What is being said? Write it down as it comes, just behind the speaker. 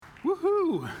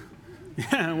Woo!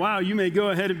 Yeah, wow, you may go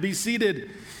ahead and be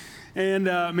seated. And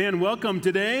man, welcome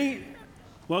today.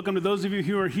 Welcome to those of you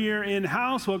who are here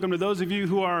in-house. Welcome to those of you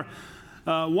who are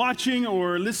watching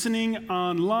or listening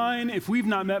online. If we've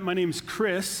not met, my name's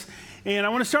Chris. And I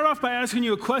want to start off by asking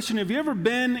you a question. Have you ever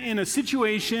been in a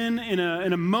situation, in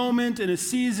a moment, in a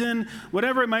season,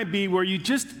 whatever it might be, where you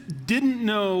just didn't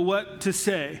know what to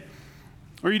say?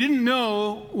 Or you didn't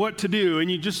know what to do, and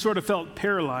you just sort of felt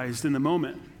paralyzed in the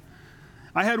moment?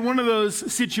 I had one of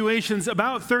those situations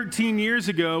about 13 years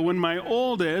ago when my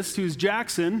oldest, who's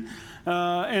Jackson,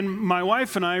 and my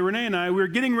wife and I, Renee and I, we were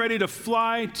getting ready to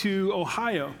fly to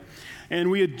Ohio. And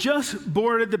we had just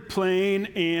boarded the plane,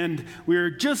 and we were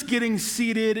just getting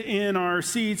seated in our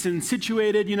seats and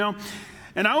situated,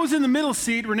 And I was in the middle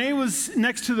seat. Renee was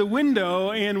next to the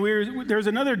window, and there was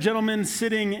another gentleman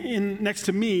sitting in next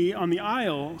to me on the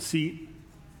aisle seat.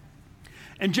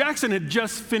 And Jackson had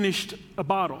just finished a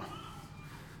bottle.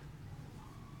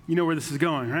 You know where this is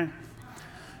going, right?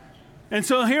 And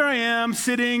so here I am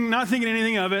sitting, not thinking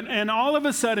anything of it, and all of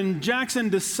a sudden, Jackson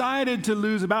decided to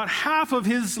lose about half of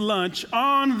his lunch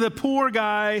on the poor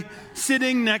guy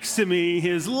sitting next to me,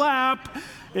 his lap.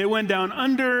 It went down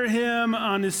under him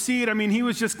on his seat. I mean, he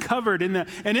was just covered in that.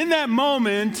 And in that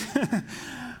moment,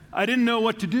 I didn't know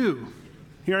what to do.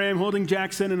 Here I am holding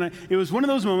Jackson, and it was one of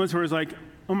those moments where it's like,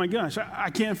 oh my gosh, I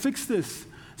can't fix this.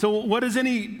 So what does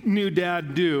any new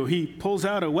dad do? He pulls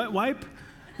out a wet wipe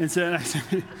and said,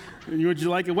 would you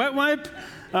like a wet wipe?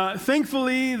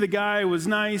 Thankfully, the guy was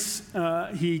nice.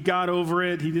 He got over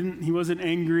it. He wasn't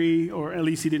angry, or at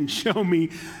least he didn't show me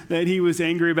that he was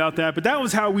angry about that. But that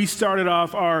was how we started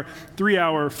off our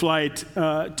 3-hour flight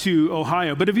to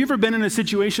Ohio. But have you ever been in a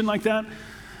situation like that?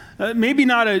 Maybe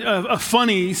not a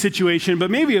funny situation, but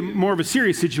maybe more of a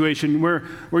serious situation where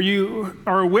you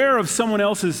are aware of someone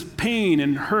else's pain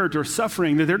and hurt or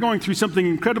suffering, that they're going through something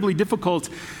incredibly difficult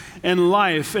in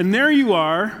life. And there you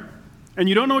are, and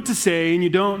you don't know what to say, and you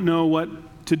don't know what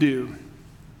to do.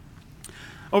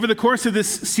 Over the course of this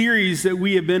series that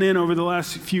we have been in over the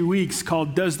last few weeks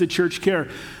called Does the Church Care?,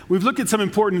 we've looked at some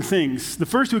important things. The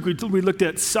first week we looked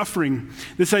at suffering,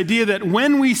 this idea that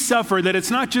when we suffer, that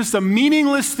it's not just a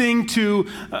meaningless thing to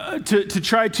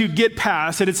try to get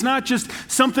past, that it's not just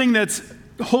something that's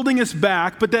holding us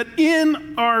back, but that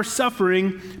in our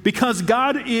suffering, because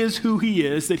God is who He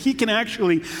is, that He can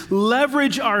actually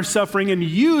leverage our suffering and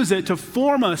use it to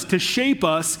form us, to shape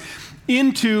us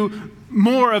into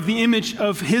more of the image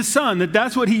of His Son,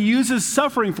 that's what He uses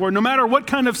suffering for, no matter what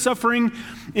kind of suffering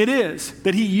it is,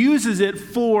 that He uses it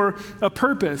for a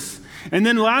purpose. And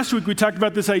then last week we talked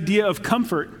about this idea of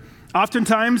comfort.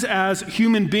 Oftentimes as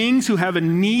human beings who have a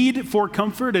need for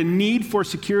comfort, a need for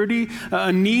security,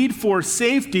 a need for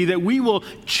safety, that we will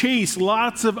chase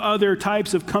lots of other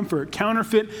types of comfort,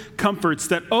 counterfeit comforts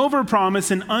that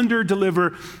overpromise and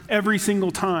underdeliver every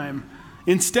single time.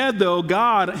 Instead, though,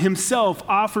 God Himself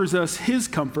offers us His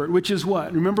comfort, which is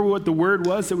what? Remember what the word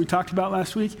was that we talked about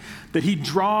last week? That He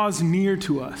draws near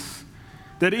to us.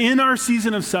 That in our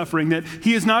season of suffering, that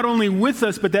He is not only with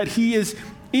us, but that He is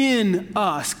in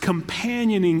us,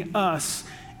 companioning us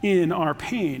in our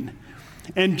pain.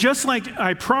 And just like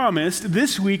I promised,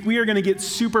 this week we are going to get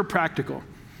super practical.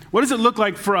 What does it look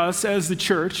like for us as the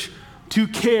church to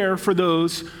care for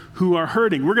those who are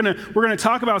hurting? We're going to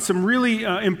talk about some really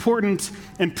important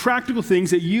and practical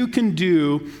things that you can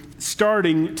do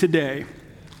starting today.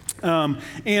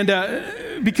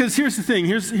 Because here's the thing,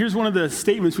 here's one of the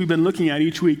statements we've been looking at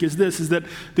each week is that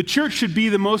the church should be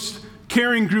the most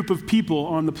caring group of people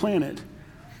on the planet.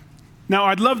 Now,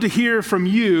 I'd love to hear from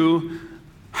you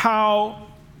how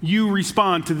you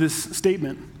respond to this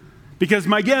statement. Because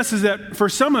my guess is that for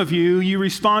some of you, you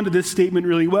respond to this statement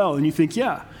really well, and you think,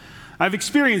 yeah, I've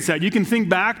experienced that. You can think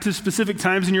back to specific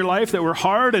times in your life that were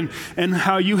hard and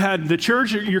how you had the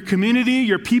church, your community,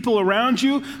 your people around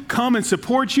you come and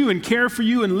support you and care for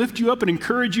you and lift you up and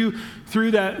encourage you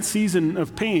through that season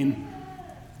of pain.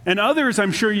 And others,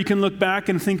 I'm sure you can look back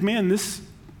and think, man, this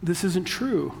isn't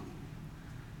true.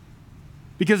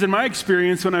 Because in my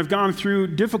experience, when I've gone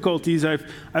through difficulties,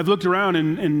 I've looked around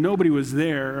and nobody was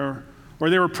there, or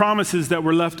there were promises that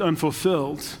were left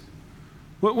unfulfilled.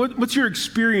 What's your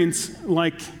experience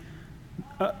like?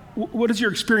 What is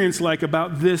your experience like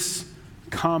about this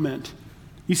comment?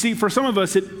 You see, for some of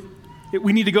us,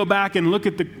 we need to go back and look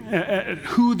at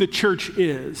who the church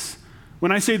is.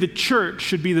 When I say the church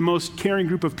should be the most caring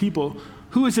group of people,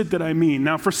 who is it that I mean?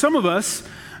 Now, for some of us,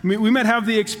 we might have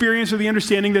the experience or the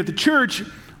understanding that the church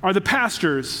are the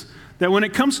pastors, that when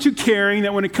it comes to caring,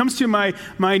 that when it comes to my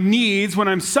needs, when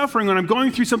I'm suffering, when I'm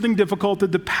going through something difficult,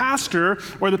 that the pastor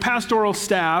or the pastoral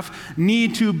staff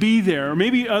need to be there. Or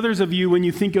maybe others of you, when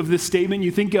you think of this statement, you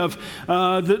think of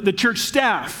the church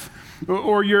staff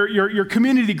or your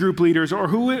community group leaders or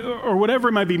whatever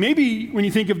it might be. Maybe when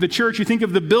you think of the church, you think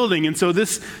of the building, and so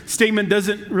this statement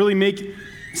doesn't really make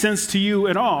sense to you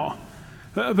at all.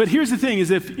 But here's the thing, is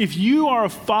if you are a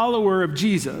follower of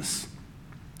Jesus,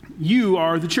 you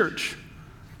are the church,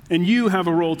 and you have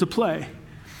a role to play.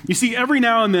 You see, every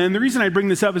now and then, the reason I bring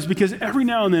this up is because every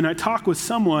now and then I talk with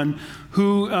someone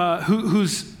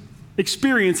whose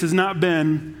experience has not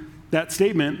been that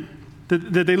statement,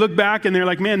 that they look back and they're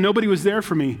like, man, nobody was there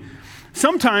for me.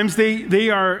 Sometimes they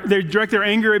direct their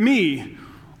anger at me,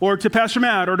 or to Pastor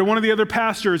Matt, or to one of the other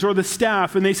pastors, or the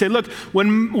staff, and they say, look,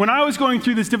 when I was going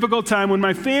through this difficult time, when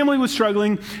my family was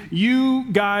struggling,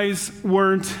 you guys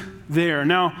weren't there.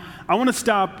 Now, I want to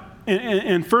stop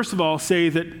and first of all say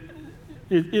that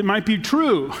it might be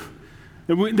true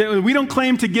that we don't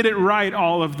claim to get it right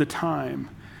all of the time.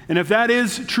 And if that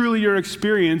is truly your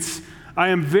experience, I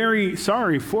am very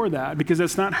sorry for that, because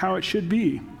that's not how it should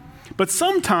be. But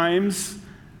sometimes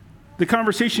the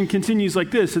conversation continues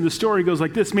like this, and the story goes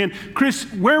like this. Man, Chris,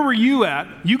 where were you at?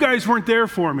 You guys weren't there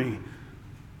for me.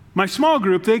 My small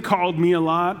group, they called me a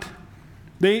lot.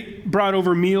 They brought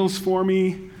over meals for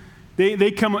me.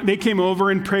 They came over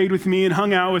and prayed with me and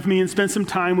hung out with me and spent some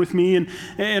time with me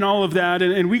and all of that.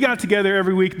 And we got together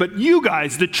every week. But you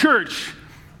guys, the church,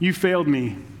 you failed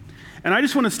me. And I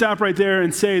just want to stop right there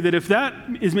and say that if that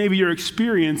is maybe your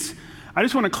experience, I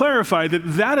just want to clarify that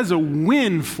that is a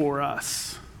win for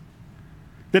us.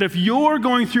 That if you're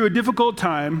going through a difficult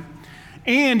time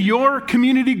and your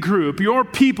community group, your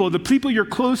people, the people you're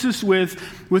closest with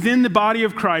within the body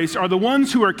of Christ are the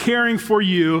ones who are caring for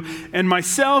you, and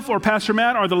myself or Pastor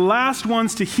Matt are the last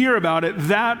ones to hear about it,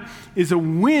 that is a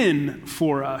win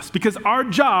for us. Because our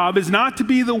job is not to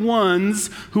be the ones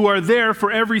who are there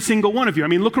for every single one of you. I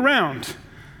mean, look around.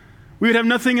 We would have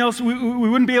nothing else. We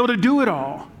wouldn't be able to do it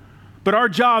all. But our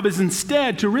job is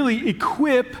instead to really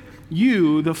equip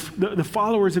you, the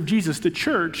followers of Jesus, the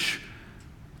church,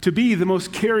 to be the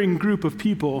most caring group of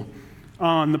people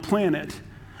on the planet.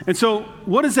 And so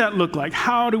what does that look like?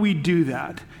 How do we do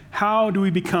that? How do we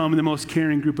become the most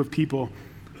caring group of people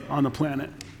on the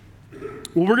planet?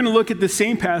 Well, we're going to look at the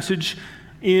same passage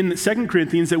in 2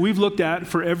 Corinthians that we've looked at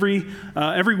for every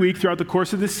week throughout the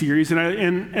course of this series.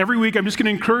 And every week I'm just going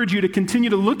to encourage you to continue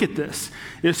to look at this.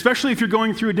 Especially if you're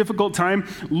going through a difficult time,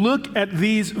 look at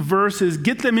these verses,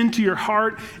 get them into your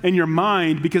heart and your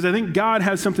mind, because I think God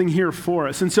has something here for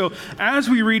us. And so as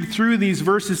we read through these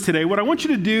verses today, what I want you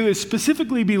to do is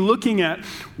specifically be looking at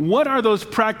what are those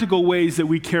practical ways that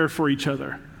we care for each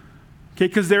other. Okay,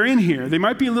 because they're in here. They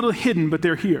might be a little hidden, but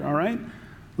they're here, all right?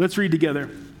 Let's read together.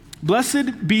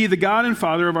 Blessed be the God and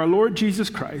Father of our Lord Jesus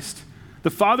Christ,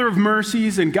 the Father of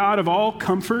mercies and God of all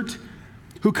comfort,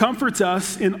 who comforts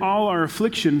us in all our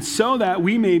affliction, so that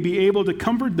we may be able to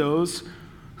comfort those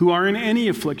who are in any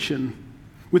affliction,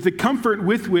 with the comfort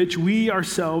with which we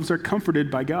ourselves are comforted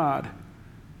by God.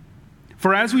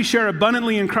 For as we share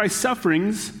abundantly in Christ's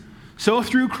sufferings, so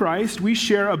through Christ we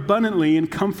share abundantly in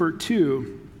comfort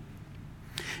too.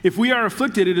 If we are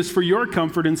afflicted, it is for your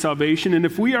comfort and salvation, and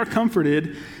if we are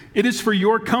comforted, it is for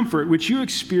your comfort, which you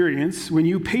experience when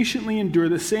you patiently endure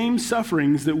the same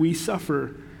sufferings that we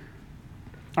suffer.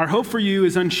 Our hope for you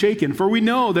is unshaken, for we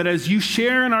know that as you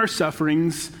share in our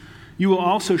sufferings, you will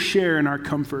also share in our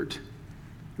comfort.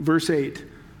 Verse 8,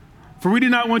 for we do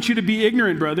not want you to be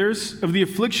ignorant, brothers, of the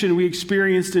affliction we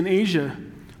experienced in Asia,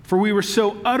 for we were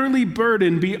so utterly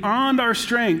burdened beyond our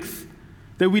strength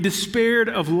that we despaired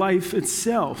of life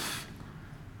itself.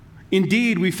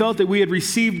 Indeed, we felt that we had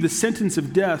received the sentence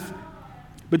of death,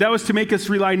 but that was to make us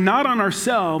rely not on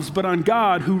ourselves, but on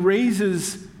God who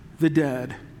raises the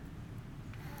dead.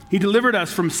 He delivered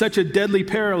us from such a deadly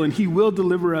peril, and he will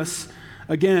deliver us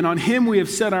again. On him we have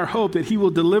set our hope that he will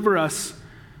deliver us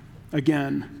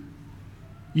again.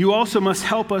 You also must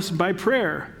help us by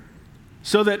prayer,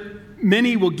 so that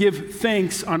many will give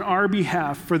thanks on our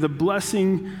behalf for the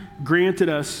blessing granted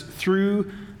us through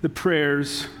the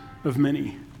prayers of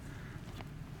many.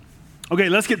 Okay,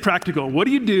 let's get practical. What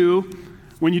do you do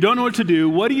when you don't know what to do?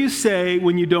 What do you say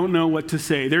when you don't know what to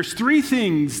say? There's three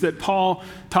things that Paul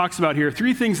talks about here,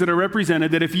 three things that are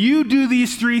represented, that if you do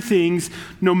these three things,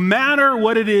 no matter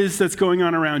what it is that's going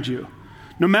on around you,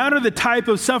 no matter the type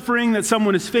of suffering that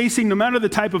someone is facing, no matter the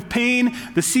type of pain,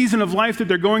 the season of life that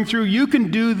they're going through, you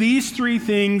can do these three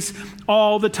things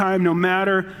all the time, no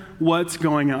matter what's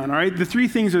going on, all right? The three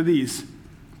things are these: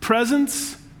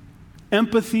 presence,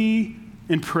 empathy,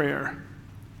 and prayer.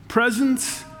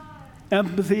 Presence,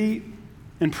 empathy,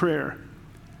 and prayer.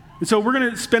 And so we're going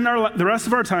to spend the rest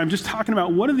of our time just talking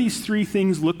about what do these three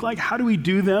things look like? How do we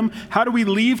do them? How do we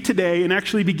leave today and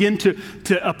actually begin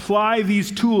to apply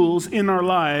these tools in our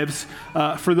lives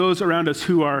for those around us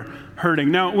who are hurting?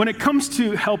 Now, when it comes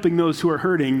to helping those who are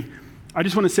hurting, I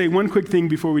just want to say one quick thing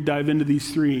before we dive into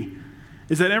these three,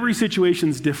 is that every situation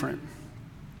is different.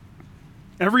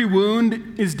 Every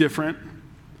wound is different.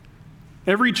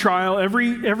 Every trial,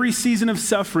 every season of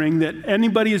suffering that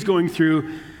anybody is going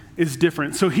through is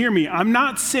different. So hear me. I'm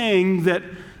not saying that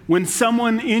when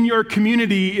someone in your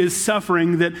community is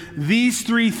suffering that these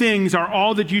three things are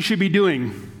all that you should be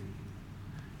doing.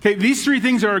 Okay, these three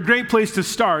things are a great place to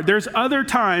start. There's other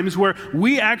times where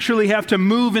we actually have to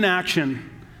move in action.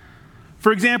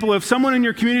 For example, if someone in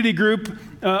your community group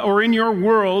or in your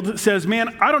world says,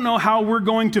 man, I don't know how we're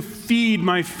going to feed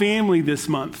my family this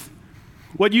month.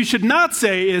 What you should not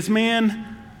say is,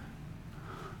 man,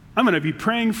 I'm going to be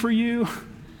praying for you,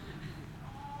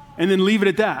 and then leave it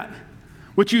at that.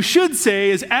 What you should say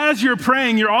is, as you're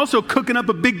praying, you're also cooking up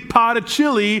a big pot of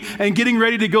chili and getting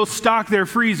ready to go stock their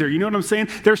freezer. You know what I'm saying?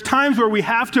 There's times where we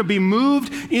have to be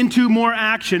moved into more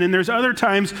action, and there's other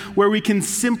times where we can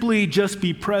simply just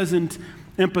be present,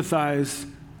 empathize,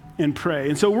 and pray.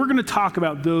 And so we're going to talk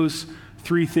about those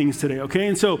three things today, okay?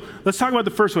 And so let's talk about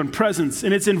the first one, presence.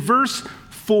 And it's in verse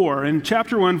 4. In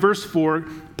chapter 1, verse 4,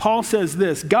 Paul says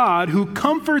this, God, who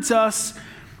comforts us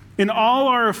in all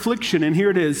our affliction, and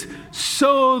here it is,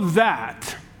 so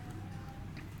that,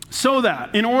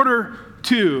 in order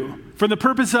to, for the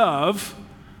purpose of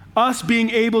us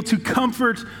being able to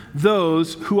comfort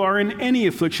those who are in any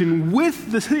affliction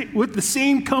with the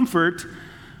same comfort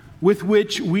with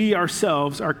which we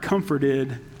ourselves are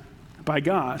comforted by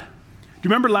God. Do you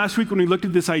remember last week when we looked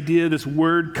at this idea, this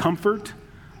word comfort?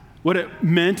 What it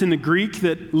meant in the Greek,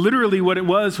 that literally what it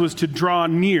was to draw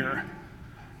near.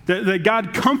 That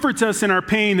God comforts us in our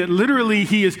pain, that literally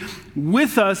he is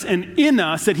with us and in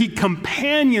us, that he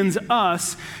companions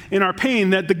us in our pain,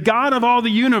 that the God of all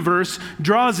the universe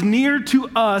draws near to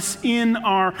us in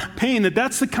our pain,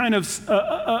 that's the kind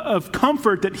of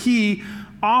comfort that he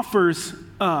offers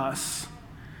us.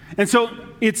 And so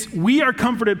we are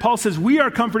comforted, Paul says, we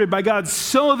are comforted by God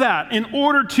so that in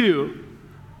order to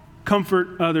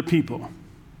comfort other people.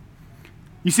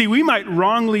 You see, we might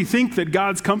wrongly think that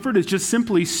God's comfort is just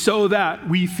simply so that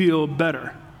we feel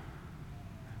better.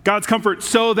 God's comfort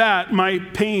so that my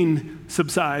pain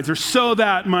subsides or so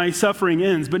that my suffering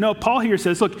ends. But no, Paul here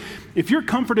says, look, if you're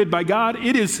comforted by God,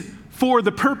 it is for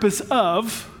the purpose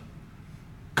of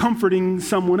comforting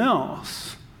someone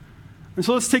else. And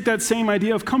so let's take that same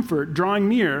idea of comfort, drawing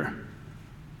near.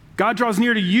 God draws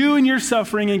near to you in your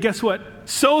suffering, and guess what?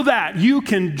 So that you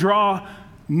can draw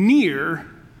near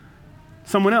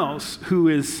someone else who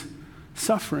is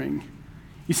suffering.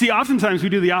 You see, oftentimes we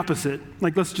do the opposite.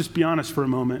 Like, let's just be honest for a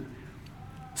moment.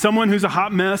 Someone who's a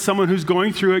hot mess, someone who's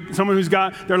going through it, someone who's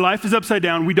got, their life is upside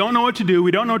down. We don't know what to do.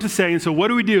 We don't know what to say. And so what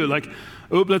do? Like,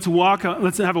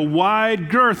 let's have a wide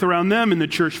girth around them in the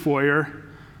church foyer.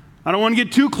 I don't want to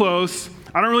get too close.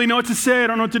 I don't really know what to say. I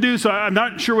don't know what to do, so I'm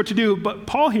not sure what to do. But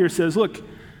Paul here says, look,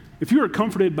 if you are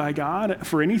comforted by God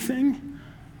for anything,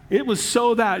 it was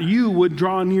so that you would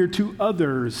draw near to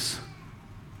others.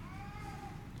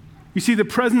 You see, the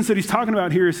presence that he's talking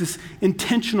about here is this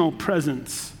intentional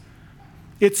presence.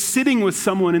 It's sitting with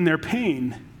someone in their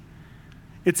pain.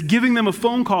 It's giving them a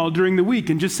phone call during the week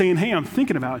and just saying, hey, I'm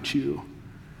thinking about you.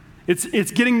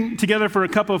 It's getting together for a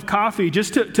cup of coffee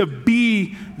just to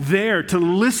be there, to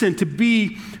listen, to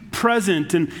be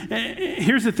present. And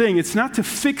here's the thing, it's not to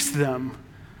fix them.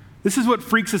 This is what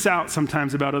freaks us out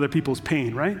sometimes about other people's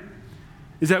pain, right?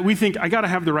 Is that we think, I got to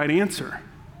have the right answer.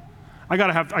 I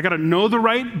got to know the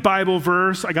right Bible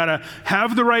verse. I got to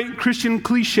have the right Christian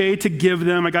cliche to give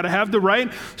them. I got to have the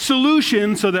right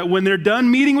solution so that when they're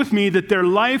done meeting with me, that their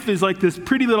life is like this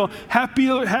pretty little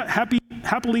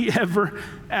happily ever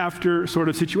after sort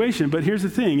of situation. But here's the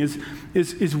thing, is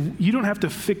you don't have to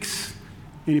fix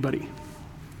anybody.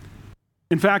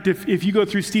 In fact, if you go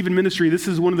through Stephen Ministry, this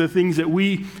is one of the things that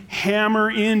we hammer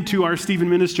into our Stephen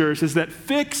ministers, is that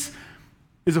fix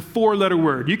is a 4-letter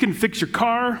word. You can fix your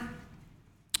car,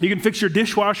 you can fix your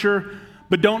dishwasher,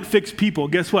 but don't fix people.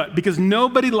 Guess what? Because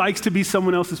nobody likes to be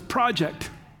someone else's project.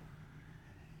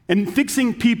 And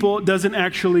fixing people doesn't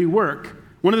actually work.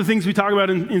 One of the things we talk about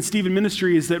in Stephen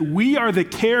Ministry is that we are the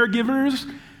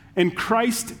caregivers and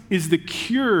Christ is the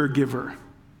cure giver.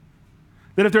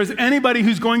 That if there's anybody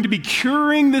who's going to be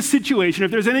curing this situation,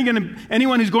 if there's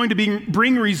anyone who's going to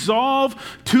bring resolve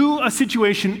to a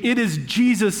situation, it is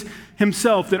Jesus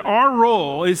himself that our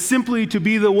role is simply to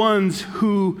be the ones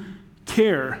who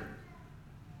care.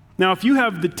 Now, if you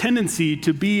have the tendency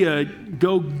to be a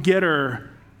go-getter,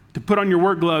 to put on your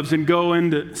work gloves and go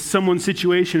into someone's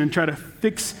situation and try to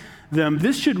fix them,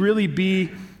 this should be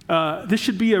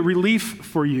a relief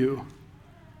for you.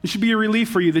 It should be a relief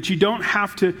for you that you don't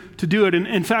have to do it. And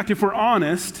in fact, if we're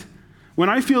honest, when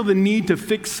I feel the need to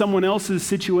fix someone else's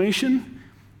situation,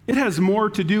 it has more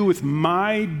to do with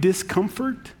my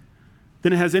discomfort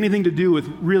than it has anything to do with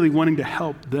really wanting to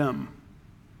help them.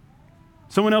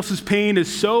 Someone else's pain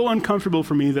is so uncomfortable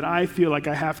for me that I feel like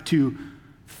I have to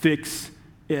fix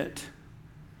it.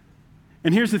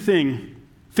 And here's the thing,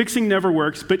 fixing never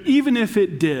works, but even if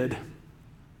it did,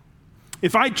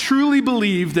 if I truly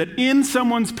believe that in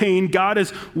someone's pain, God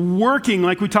is working,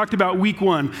 like we talked about week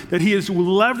 1, that he is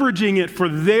leveraging it for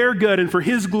their good and for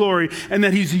his glory, and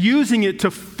that he's using it to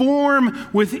form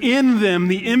within them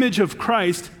the image of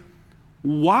Christ,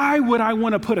 why would I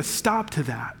want to put a stop to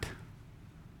that?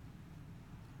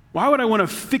 Why would I want to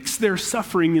fix their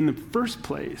suffering in the first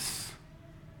place?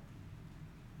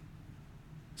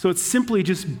 So it's simply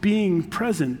just being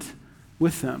present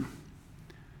with them.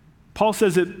 Paul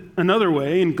says it another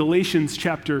way in Galatians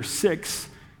chapter 6,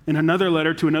 in another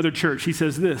letter to another church. He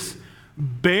says this,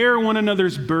 bear one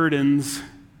another's burdens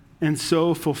and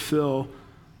so fulfill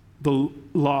the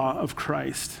law of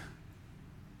Christ.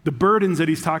 The burdens that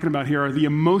he's talking about here are the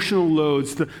emotional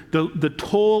loads, the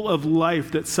toll of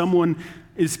life that someone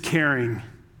is carrying.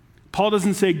 Paul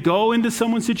doesn't say go into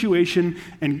someone's situation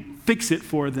and fix it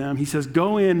for them. He says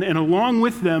go in and along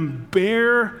with them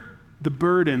bear the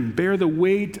burden, bear the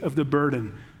weight of the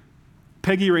burden.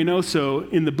 Peggy Reynoso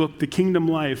in the book The Kingdom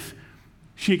Life,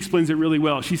 she explains it really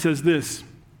well. She says this,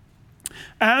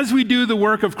 as we do the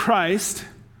work of Christ,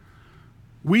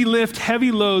 we lift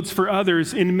heavy loads for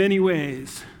others in many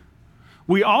ways.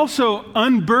 We also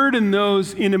unburden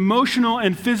those in emotional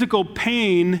and physical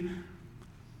pain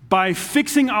by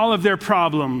fixing all of their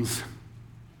problems.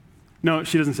 No,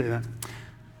 she doesn't say that.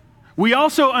 We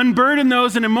also unburden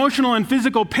those in emotional and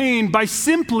physical pain by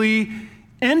simply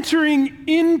entering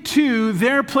into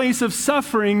their place of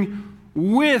suffering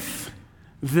with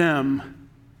them,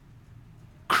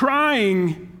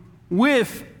 crying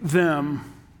with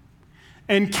them,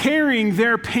 and carrying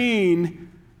their pain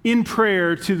in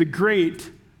prayer to the great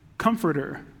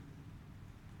Comforter.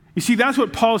 You see, that's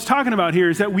what Paul's talking about here,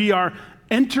 is that we are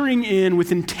entering in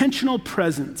with intentional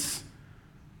presence.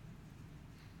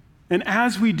 And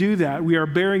as we do that, we are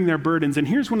bearing their burdens. And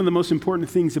here's one of the most important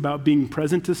things about being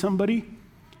present to somebody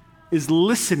is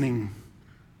listening.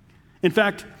 In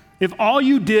fact, if all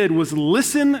you did was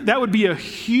listen, that would be a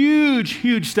huge,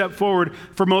 huge step forward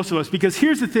for most of us. Because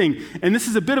here's the thing, and this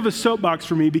is a bit of a soapbox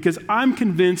for me, because I'm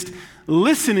convinced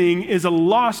listening is a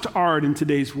lost art in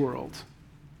today's world,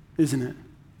 isn't it?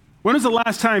 When was the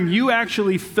last time you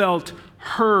actually felt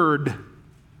heard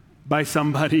by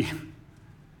somebody?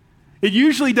 It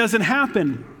usually doesn't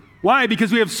happen. Why?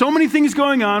 Because we have so many things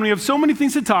going on. We have so many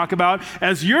things to talk about.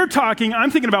 As you're talking,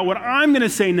 I'm thinking about what I'm going to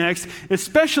say next,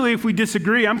 especially if we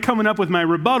disagree. I'm coming up with my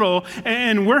rebuttal,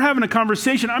 and we're having a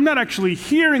conversation. I'm not actually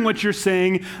hearing what you're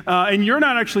saying, and you're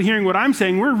not actually hearing what I'm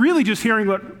saying. We're really just hearing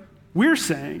what we're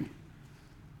saying.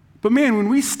 But man, when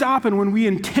we stop and when we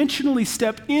intentionally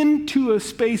step into a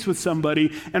space with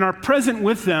somebody and are present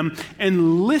with them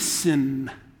and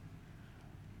listen,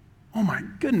 oh my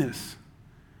goodness,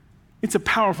 it's a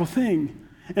powerful thing.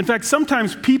 In fact,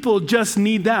 sometimes people just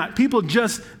need that. People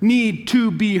just need to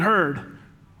be heard.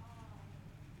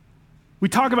 We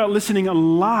talk about listening a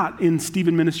lot in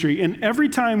Stephen Ministry, and every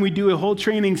time we do a whole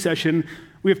training session,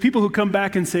 we have people who come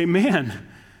back and say, man,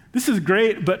 this is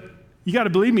great, but you got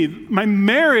to believe me, my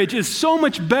marriage is so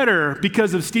much better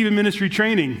because of Stephen Ministry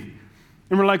training.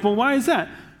 And we're like, well, why is that?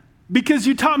 Because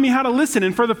you taught me how to listen,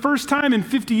 and for the first time in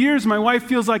 50 years, my wife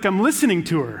feels like I'm listening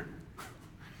to her.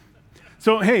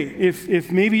 So, hey,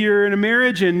 if maybe you're in a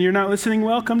marriage and you're not listening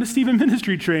well, come to Stephen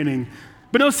Ministry training.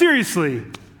 But no, seriously,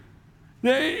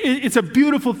 it's a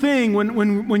beautiful thing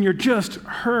when you're just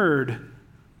heard.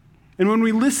 And when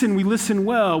we listen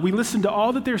well. We listen to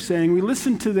all that they're saying. We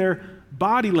listen to their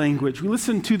body language. We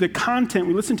listen to the content.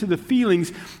 We listen to the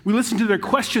feelings. We listen to their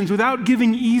questions without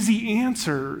giving easy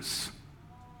answers.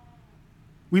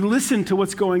 We listen to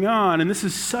what's going on, and this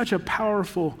is such a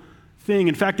powerful thing.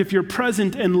 In fact, if you're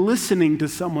present and listening to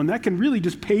someone, that can really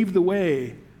just pave the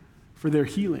way for their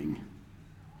healing.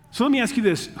 So let me ask you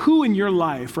this. Who in your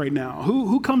life right now,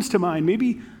 who comes to mind?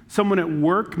 Maybe someone at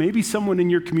work, maybe someone in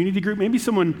your community group, maybe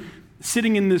someone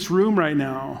sitting in this room right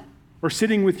now, or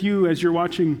sitting with you as you're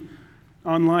watching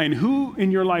online. Who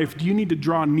in your life do you need to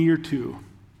draw near to?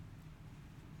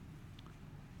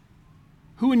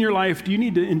 Who in your life do you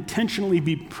need to intentionally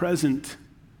be present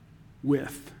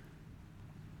with?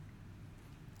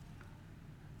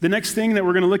 The next thing that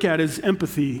we're going to look at is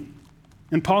empathy.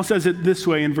 And Paul says it this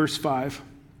way in verse 5.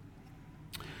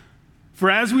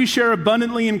 For as we share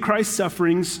abundantly in Christ's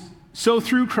sufferings, so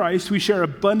through Christ we share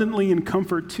abundantly in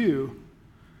comfort too.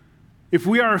 If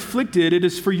we are afflicted, it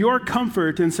is for your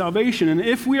comfort and salvation. And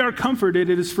if we are comforted,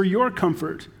 it is for your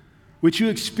comfort, which you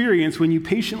experience when you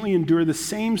patiently endure the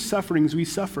same sufferings we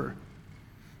suffer.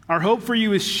 Our hope for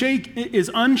you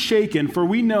is unshaken, for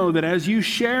we know that as you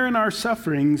share in our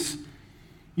sufferings,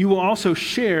 you will also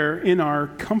share in our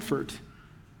comfort.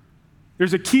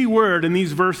 There's a key word in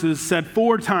these verses said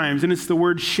 4 times, and it's the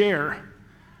word share.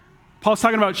 Paul's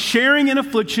talking about sharing in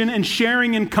affliction and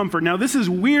sharing in comfort. Now, this is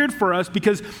weird for us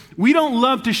because we don't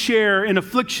love to share in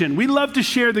affliction. We love to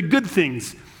share the good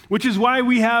things, which is why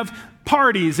we have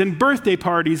parties and birthday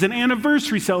parties and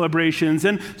anniversary celebrations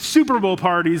and Super Bowl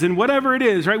parties and whatever it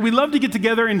is, right? We love to get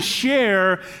together and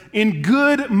share in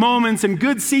good moments and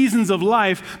good seasons of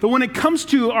life. But when it comes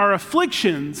to our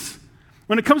afflictions,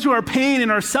 when it comes to our pain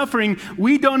and our suffering,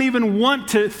 we don't even want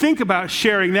to think about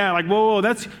sharing that. Like, whoa,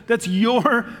 that's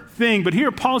your thing. But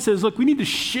here Paul says, look, we need to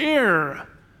share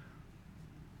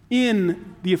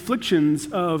in the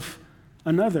afflictions of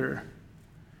another.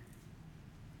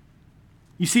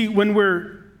 You see, when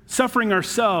we're suffering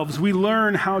ourselves, we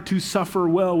learn how to suffer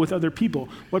well with other people.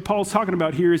 What Paul's talking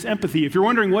about here is empathy. If you're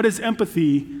wondering what is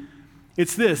empathy,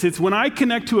 it's this. It's when I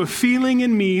connect to a feeling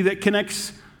in me that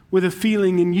connects with a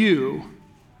feeling in you.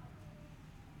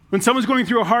 When someone's going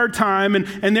through a hard time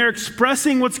and they're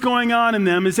expressing what's going on in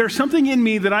them, is there something in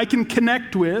me that I can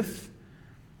connect with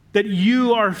that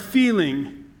you are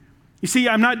feeling? You see,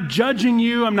 I'm not judging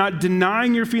you. I'm not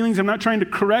denying your feelings. I'm not trying to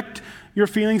correct your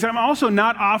feelings. I'm also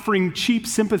not offering cheap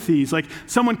sympathies. Like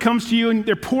someone comes to you and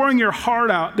they're pouring their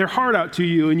heart out to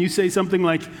you, and you say something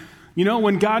like, you know,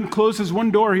 when God closes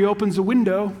one door, he opens a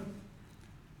window.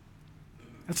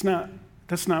 That's not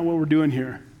what we're doing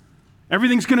here.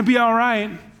 Everything's going to be all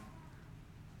right.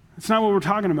 That's not what we're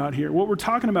talking about here. What we're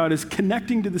talking about is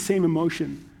connecting to the same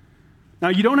emotion. Now,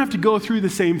 you don't have to go through the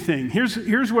same thing.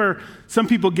 Here's where some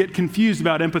people get confused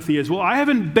about empathy is, well, I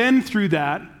haven't been through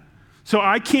that, so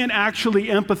I can't actually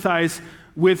empathize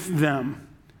with them.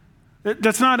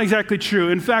 That's not exactly true.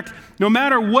 In fact, no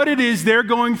matter what it is they're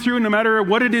going through, no matter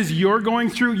what it is you're going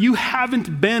through, you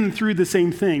haven't been through the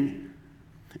same thing.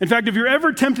 In fact, if you're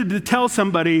ever tempted to tell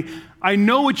somebody, I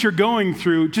know what you're going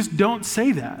through, just don't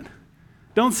say that.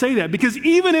 Don't say that, because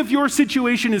even if your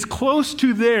situation is close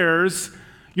to theirs,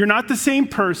 you're not the same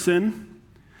person.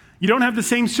 You don't have the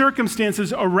same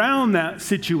circumstances around that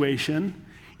situation.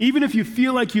 Even if you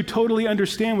feel like you totally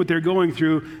understand what they're going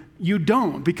through, you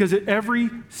don't, because every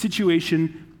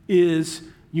situation is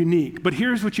unique. But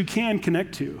here's what you can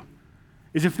connect to,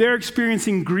 is if they're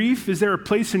experiencing grief, is there a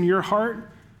place in your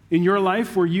heart, in your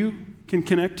life, where you can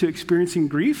connect to experiencing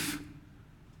grief?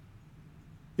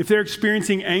 If they're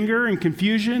experiencing anger and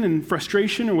confusion and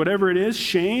frustration or whatever it is,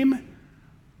 shame,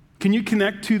 can you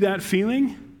connect to that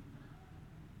feeling?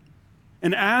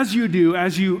 And as you do,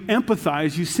 as you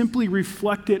empathize, you simply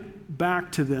reflect it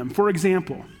back to them. For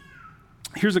example,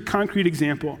 here's a concrete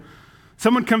example.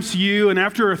 Someone comes to you, and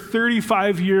after a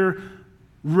 35-year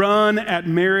run at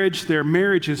marriage, their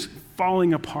marriage is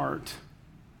falling apart.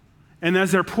 And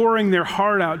as they're pouring their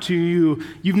heart out to you,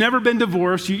 you've never been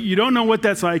divorced. You don't know what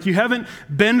that's like. You haven't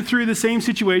been through the same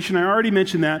situation. I already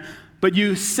mentioned that. But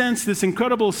you sense this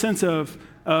incredible sense of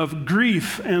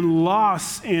grief and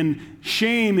loss and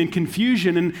shame and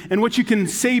confusion. And what you can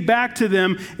say back to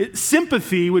them,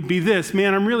 sympathy would be this: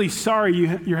 man, I'm really sorry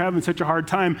you're having such a hard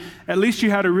time. At least you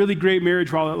had a really great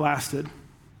marriage while it lasted.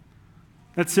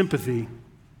 That's sympathy.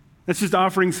 That's just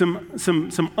offering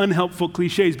some unhelpful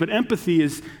cliches. But empathy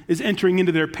is entering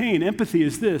into their pain. Empathy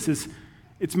is this: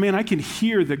 it's man, I can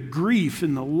hear the grief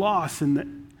and the loss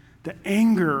and the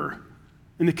anger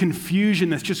and the confusion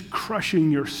that's just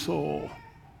crushing your soul.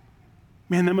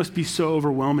 Man, that must be so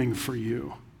overwhelming for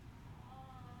you.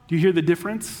 Do you hear the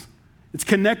difference? It's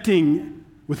connecting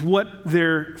with what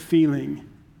they're feeling.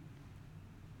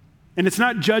 And it's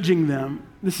not judging them.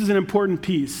 This is an important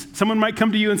piece. Someone might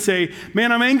come to you and say,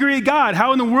 man, I'm angry at God.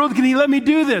 How in the world can he let me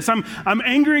do this? I'm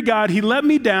angry at God. He let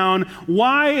me down.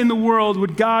 Why in the world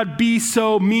would God be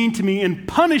so mean to me and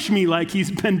punish me like he's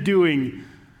been doing?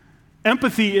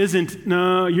 Empathy isn't,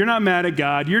 no, you're not mad at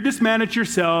God. You're just mad at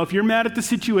yourself. You're mad at the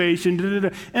situation. Da, da,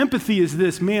 da. Empathy is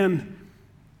this: man,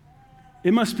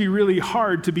 it must be really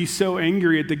hard to be so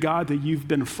angry at the God that you've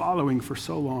been following for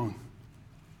so long. Do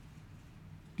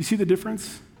you see the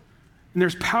difference? And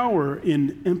there's power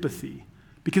in empathy.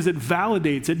 because it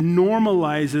validates, it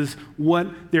normalizes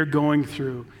what they're going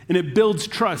through. And it builds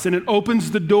trust, and it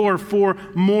opens the door for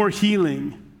more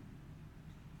healing.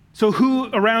 So who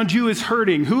around you is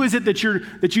hurting? Who is it that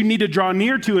you need to draw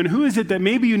near to? And who is it that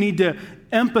maybe you need to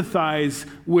empathize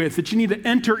with, that you need to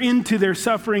enter into their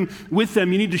suffering with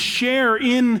them? You need to share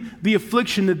in the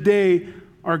affliction that they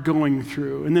are going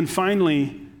through. And then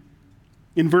finally,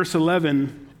 in verse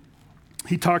 11,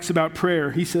 he talks about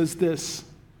prayer. He says this,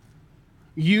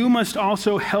 "You must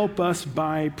also help us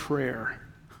by prayer."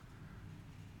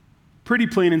 Pretty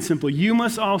plain and simple. You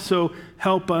must also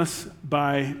help us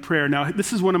by prayer. Now,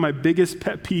 this is one of my biggest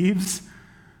pet peeves,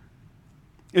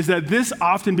 is that this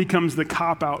often becomes the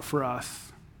cop-out for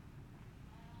us.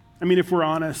 I mean, if we're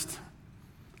honest,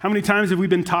 how many times have we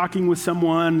been talking with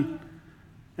someone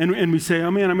and we say,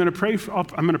 "Oh man, I'm going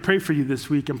to pray for you this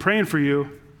week. I'm praying for you."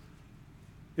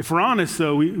 If we're honest,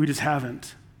 though, we just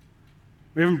haven't.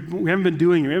 We haven't been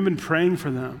doing it. We haven't been praying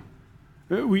for them.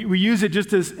 We use it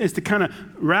just as to kind of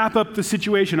wrap up the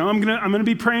situation. Oh, I'm gonna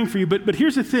be praying for you. But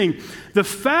here's the thing. The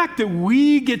fact that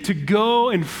we get to go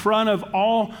in front of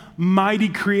Almighty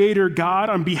Creator God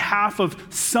on behalf of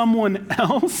someone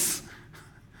else,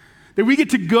 that we get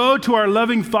to go to our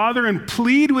loving Father and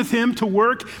plead with Him to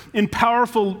work in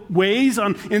powerful ways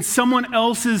in someone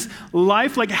else's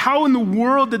life, like how in the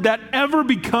world did that ever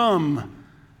become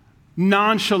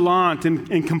nonchalant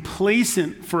and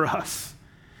complacent for us?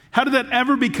 How did that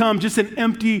ever become just an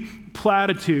empty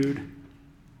platitude?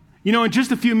 You know, in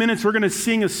just a few minutes, we're going to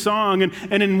sing a song.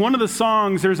 And in one of the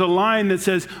songs, there's a line that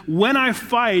says, "When I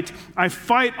fight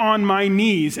on my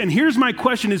knees." And here's my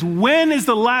question is, when is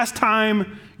the last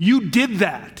time you did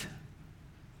that?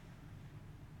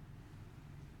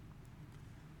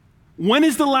 When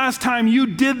is the last time you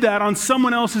did that on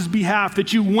someone else's behalf,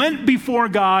 that you went before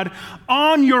God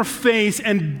on your face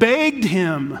and begged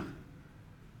Him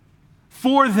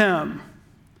for them?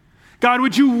 God,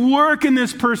 would you work in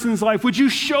this person's life? Would you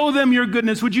show them your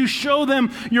goodness? Would you show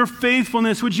them your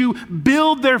faithfulness? Would you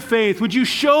build their faith? Would you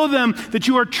show them that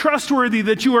you are trustworthy,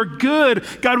 that you are good?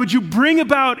 God, would you bring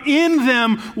about in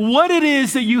them what it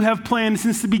is that you have planned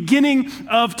since the beginning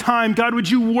of time? God,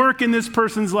 would you work in this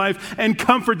person's life and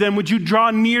comfort them? Would you draw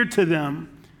near to them?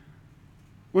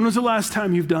 When was the last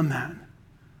time you've done that?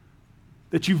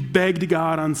 That you've begged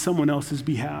God on someone else's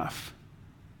behalf?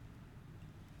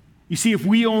 You see, if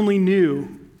we only knew,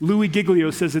 Louis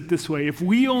Giglio says it this way, if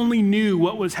we only knew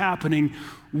what was happening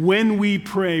when we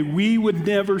pray, we would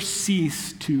never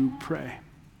cease to pray.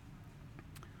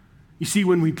 You see,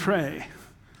 when we pray,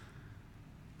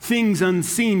 things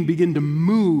unseen begin to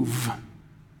move.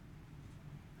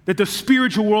 That the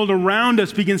spiritual world around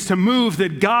us begins to move,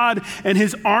 that God and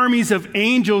His armies of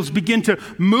angels begin to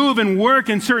move and work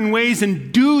in certain ways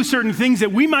and do certain things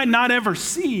that we might not ever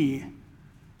see.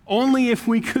 Only if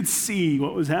we could see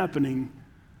what was happening.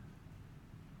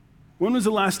 When was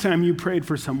the last time you prayed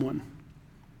for someone?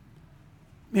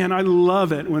 Man, I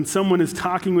love it when someone is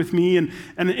talking with me and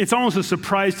it's almost a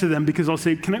surprise to them because I'll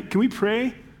say, can we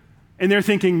pray? And they're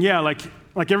thinking, yeah, like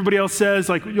everybody else says,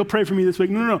 like, you'll pray for me this week.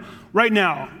 No. Right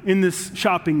now, in this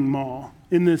shopping mall,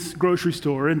 in this grocery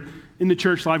store, and in the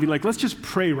church lobby, like, let's just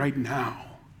pray right now.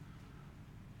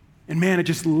 And man, it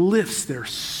just lifts their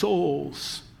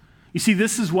souls. You see,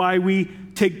 this is why we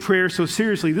take prayer so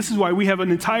seriously. This is why we have an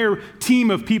entire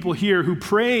team of people here who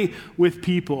pray with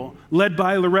people, led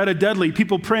by Loretta Dudley,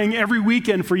 people praying every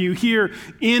weekend for you here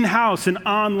in-house and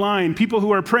online, people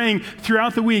who are praying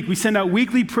throughout the week. We send out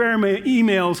weekly prayer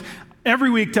emails every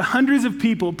week to hundreds of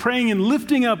people praying and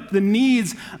lifting up the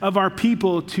needs of our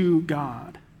people to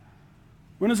God.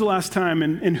 When is the last time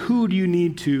and who do you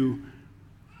need to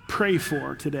pray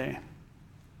for today?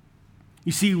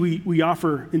 You see, we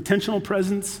offer intentional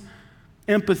presence,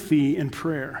 empathy, and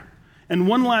prayer. And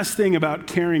one last thing about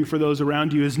caring for those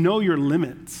around you is know your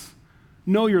limits.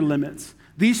 Know your limits.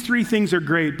 These three things are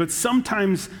great, but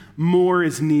sometimes more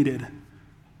is needed.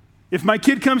 If my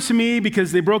kid comes to me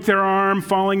because they broke their arm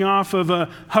falling off of a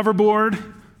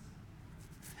hoverboard,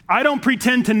 I don't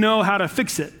pretend to know how to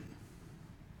fix it.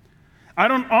 I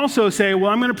don't also say,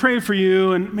 well, I'm going to pray for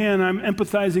you, and man, I'm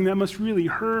empathizing. That must really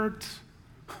hurt.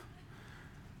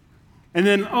 And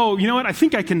then, oh, you know what? I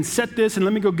think I can set this and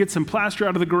let me go get some plaster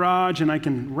out of the garage and I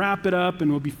can wrap it up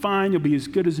and we'll be fine. You'll be as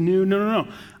good as new. No.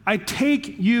 I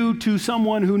take you to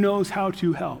someone who knows how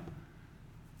to help.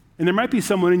 And there might be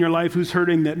someone in your life who's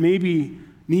hurting that maybe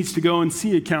needs to go and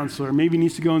see a counselor, maybe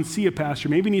needs to go and see a pastor,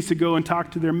 maybe needs to go and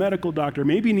talk to their medical doctor,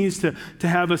 maybe needs to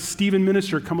have a Stephen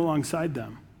minister come alongside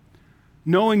them.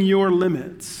 Knowing your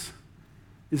limits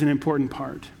is an important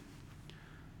part.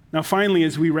 Now, finally,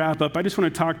 as we wrap up, I just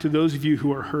want to talk to those of you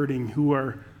who are hurting, who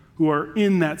are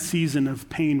in that season of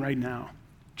pain right now.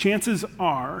 Chances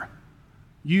are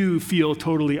you feel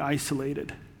totally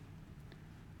isolated.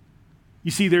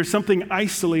 You see, there's something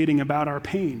isolating about our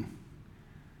pain.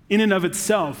 In and of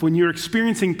itself, when you're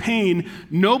experiencing pain,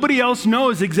 nobody else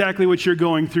knows exactly what you're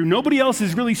going through. Nobody else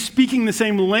is really speaking the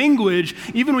same language,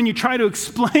 even when you try to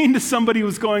explain to somebody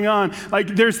what's going on.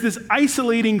 Like, there's this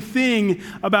isolating thing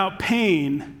about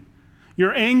pain.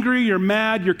 You're angry, you're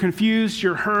mad, you're confused,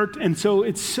 you're hurt, and so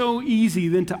it's so easy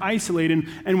then to isolate.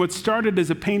 And what started as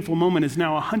a painful moment is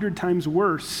now 100 times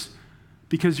worse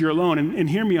because you're alone. And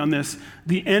hear me on this.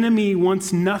 The enemy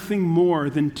wants nothing more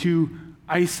than to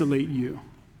isolate you.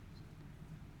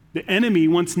 The enemy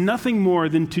wants nothing more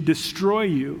than to destroy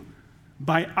you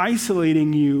by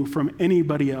isolating you from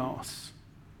anybody else.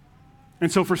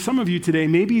 And so for some of you today,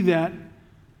 maybe that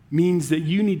means that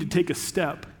you need to take a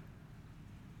step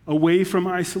away from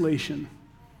isolation.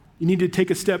 You need to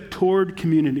take a step toward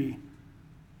community.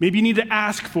 Maybe you need to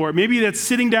ask for it. Maybe that's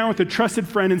sitting down with a trusted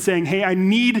friend and saying, hey, I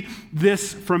need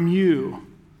this from you.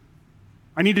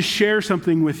 I need to share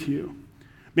something with you.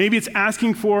 Maybe it's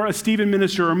asking for a Stephen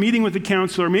minister or meeting with a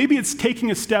counselor. Maybe it's taking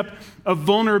a step of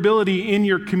vulnerability in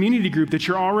your community group that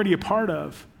you're already a part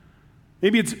of.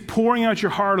 Maybe it's pouring out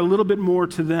your heart a little bit more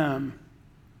to them.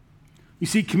 You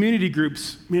see, community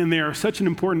groups, man, they are such an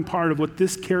important part of what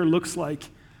this care looks like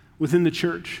within the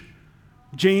church.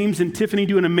 James and Tiffany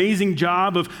do an amazing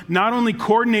job of not only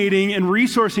coordinating and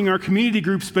resourcing our community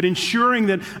groups, but ensuring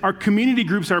that our community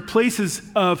groups are places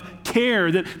of care,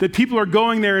 that people are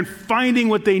going there and finding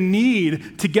what they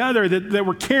need together, that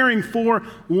we're caring for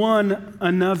one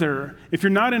another. If you're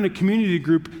not in a community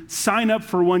group, sign up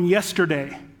for one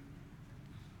yesterday.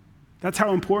 That's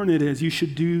how important it is. You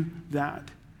should do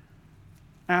that.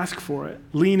 Ask for it.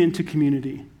 Lean into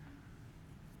community.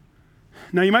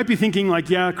 Now, you might be thinking like,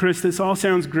 yeah, Chris, this all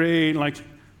sounds great, like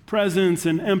presence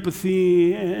and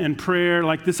empathy and prayer,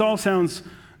 like this all sounds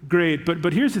great.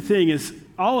 But here's the thing is,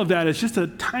 all of that is just a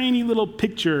tiny little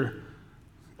picture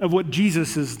of what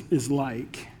Jesus is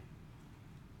like.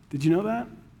 Did you know that?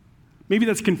 Maybe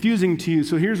that's confusing to you.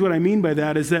 So here's what I mean by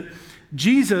that is that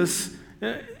Jesus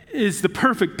is the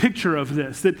perfect picture of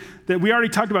this, that we already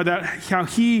talked about that, how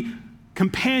he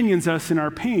companions us in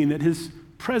our pain, that his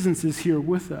presence is here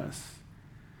with us.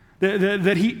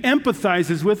 That he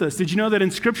empathizes with us. Did you know that in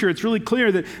Scripture it's really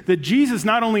clear that Jesus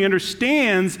not only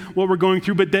understands what we're going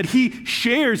through, but that he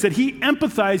shares, that he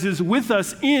empathizes with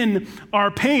us in our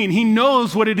pain. He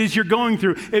knows what it is you're going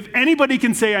through. If anybody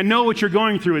can say, I know what you're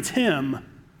going through, it's him.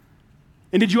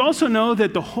 And did you also know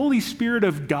that the Holy Spirit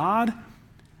of God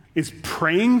is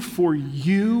praying for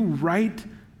you right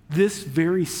this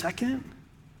very second?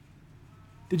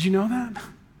 Did you know that?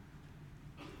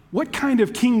 What kind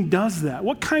of king does that?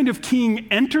 What kind of king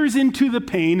enters into the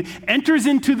pain, enters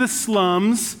into the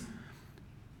slums,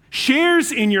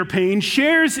 shares in your pain,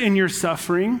 shares in your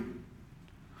suffering?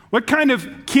 What kind of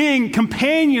king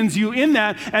companions you in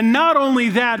that? And not only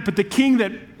that, but the king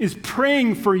that is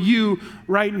praying for you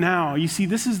right now. You see,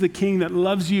 this is the king that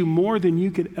loves you more than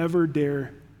you could ever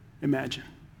dare imagine.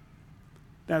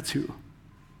 That's who.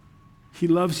 He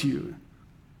loves you,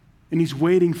 and he's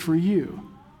waiting for you.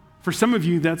 For some of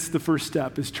you, that's the first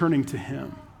step, is turning to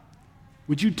him.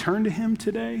 Would you turn to him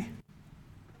today?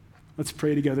 Let's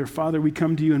pray together. Father, we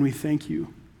come to you and we thank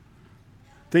you.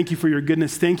 Thank you for your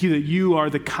goodness. Thank you that you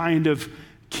are the kind of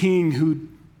king who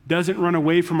doesn't run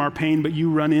away from our pain, but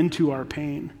you run into our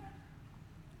pain.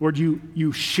 Lord,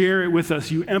 you share it with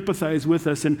us. You empathize with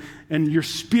us, and your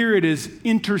Spirit is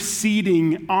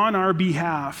interceding on our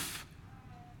behalf.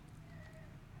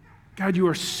 God, you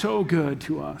are so good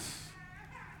to us.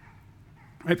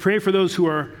 I pray for those who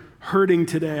are hurting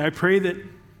today. I pray that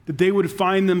they would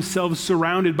find themselves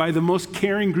surrounded by the most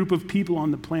caring group of people on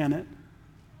the planet.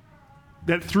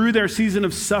 That through their season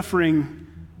of suffering,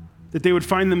 that they would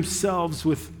find themselves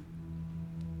with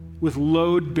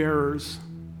load bearers.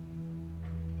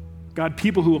 God,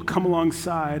 people who will come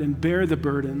alongside and bear the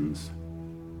burdens.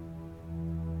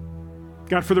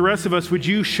 God, for the rest of us, would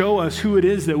you show us who it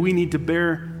is that we need to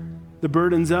bear the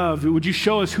burdens of? Would you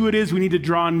show us who it is we need to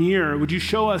draw near? Would you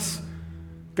show us,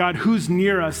 God, who's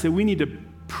near us that we need to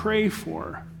pray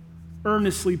for,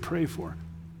 earnestly pray for?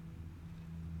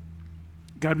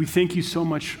 God, we thank you so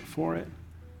much for it.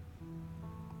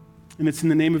 And it's in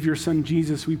the name of your Son,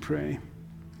 Jesus, we pray.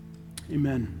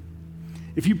 Amen.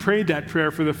 If you prayed that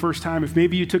prayer for the first time, if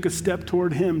maybe you took a step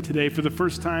toward him today for the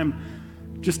first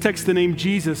time, just text the name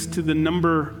Jesus to the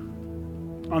number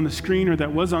on the screen, or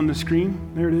that was on the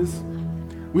screen. There it is.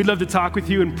 We'd love to talk with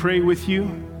you and pray with you.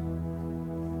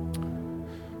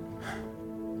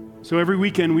 So every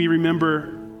weekend we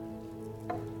remember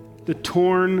the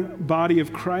torn body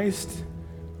of Christ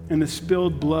and the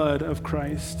spilled blood of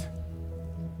Christ.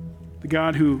 The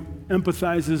God who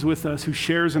empathizes with us, who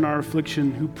shares in our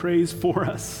affliction, who prays for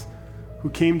us, who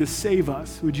came to save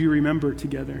us. Would you remember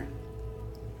together?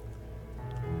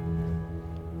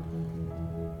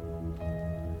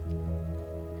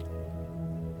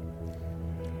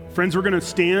 Friends, we're going to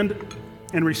stand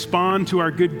and respond to our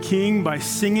good King by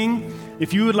singing.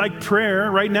 If you would like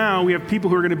prayer right now, we have people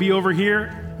who are going to be over here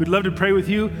who'd love to pray with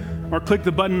you, or click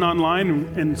the button online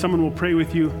and someone will pray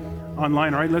with you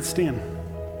online. All right, let's stand.